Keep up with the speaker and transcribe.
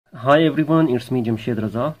Hi everyone, it's me Jamshed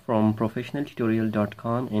Raza from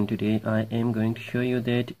professionaltutorial.com, and today I am going to show you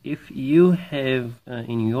that if you have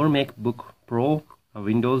in your MacBook Pro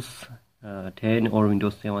Windows 10 or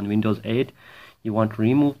Windows 7, Windows 8, you want to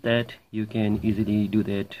remove that, you can easily do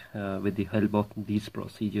that with the help of this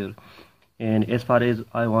procedure. And as far as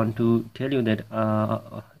I want to tell you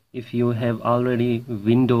that if you have already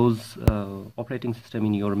Windows operating system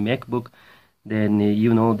in your MacBook, then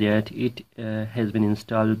you know that it has been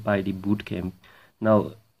installed by the Bootcamp.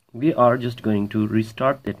 Now we are just going to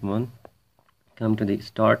restart that one. Come to the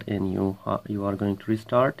start, and you are going to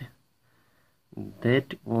restart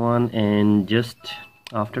that one, and just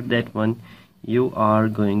after that one you are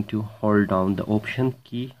going to hold down the option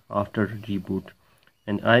key after reboot.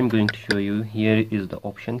 And I'm going to show you, here is the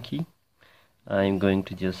option key. I'm going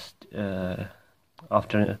to just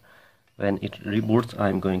after when it reboots,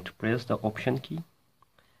 I'm going to press the option key,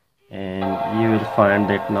 and you will find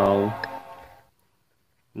that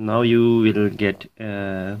now you will get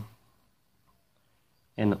an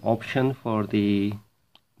option for the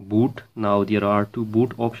boot. Now there are two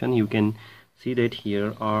boot options. You can see that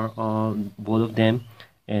here are both of them,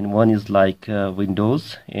 and one is like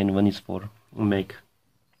Windows and one is for Mac.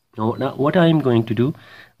 Now what I'm going to do,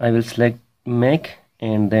 I will select Mac,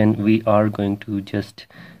 and then we are going to just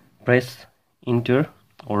press enter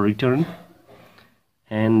or return,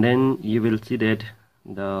 and then you will see that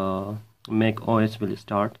the Mac OS will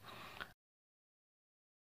start.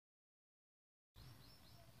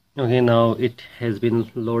 Okay, now it has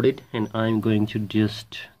been loaded, and I'm going to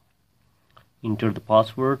just enter the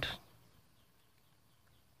password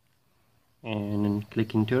and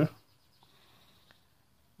click enter.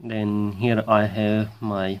 Then here I have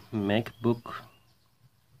my MacBook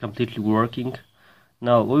completely working.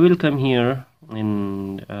 Now we will come here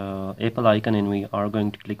in Apple icon, and we are going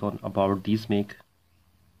to click on about this Mac.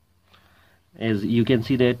 As you can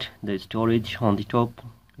see that the storage on the top,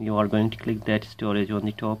 you are going to click that storage on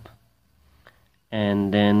the top,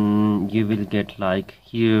 and then you will get like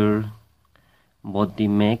here both the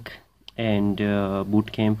Mac and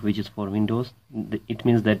Bootcamp, which is for Windows. It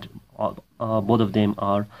means that both of them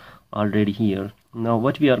are already here. Now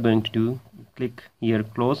what we are going to do, click here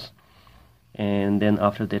close, and then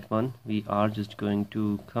after that one we are just going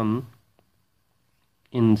to come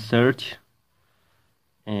in search,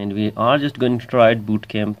 and we are just going to try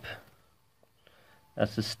Bootcamp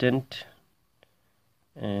assistant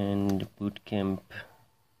and Bootcamp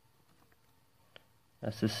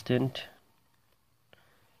assistant,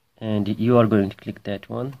 and you are going to click that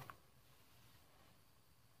one.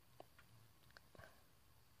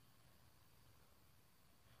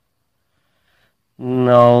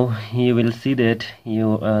 Now you will see that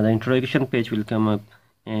the introduction page will come up,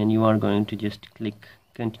 and you are going to just click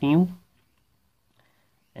continue,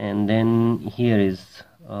 and then here is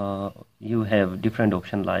you have different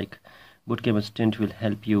options like Bootcamp Assistant will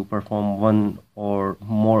help you perform one or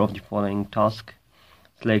more of the following tasks.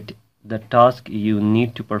 Select the task you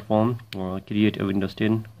need to perform, or create a Windows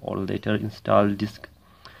 10 or later install disk,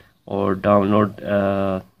 or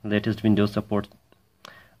download latest Windows support,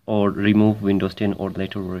 or remove Windows 10 or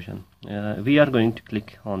later version. We are going to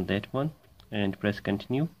click on that one and press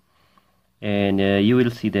continue, and you will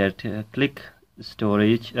see that click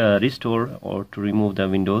storage restore or to remove the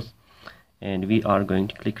Windows, and we are going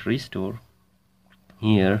to click restore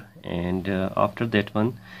here, and after that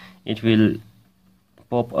one it will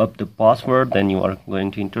pop up the password. Then you are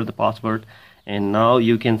going to enter the password, and now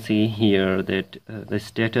you can see here that the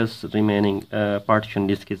status remaining partition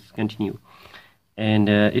disk is continue, and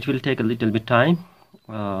it will take a little bit time.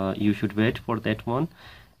 You should wait for that one,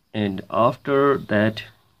 and after that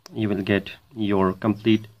you will get your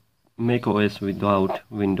complete Mac OS without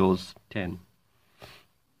Windows 10.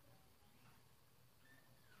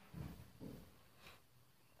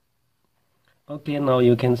 Okay, now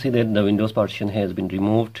you can see that the Windows partition has been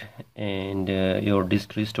removed, and your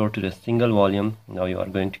disk restored to the single volume. Now you are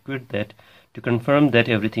going to quit that. To confirm that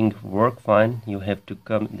everything worked fine, you have to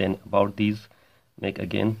come then about these Mac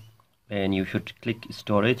again, and you should click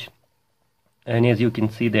storage, and as you can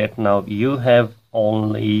see that now you have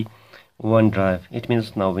only one drive. It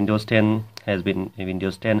means now Windows 10 has been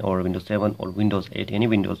Windows 10 or Windows 7 or Windows 8, any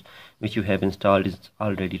Windows which you have installed is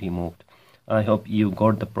already removed. I hope you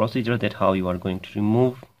got the procedure that how you are going to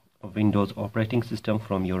remove a Windows operating system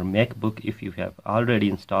from your MacBook. If you have already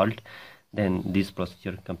installed, then this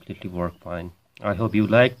procedure completely work fine. I hope you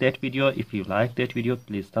like that video. If you like that video,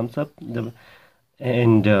 please thumbs up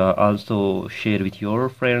and also share with your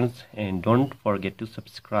friends, and don't forget to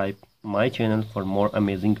subscribe my channel for more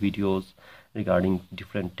amazing videos regarding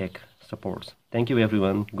different tech supports. Thank you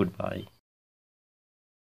everyone. Goodbye.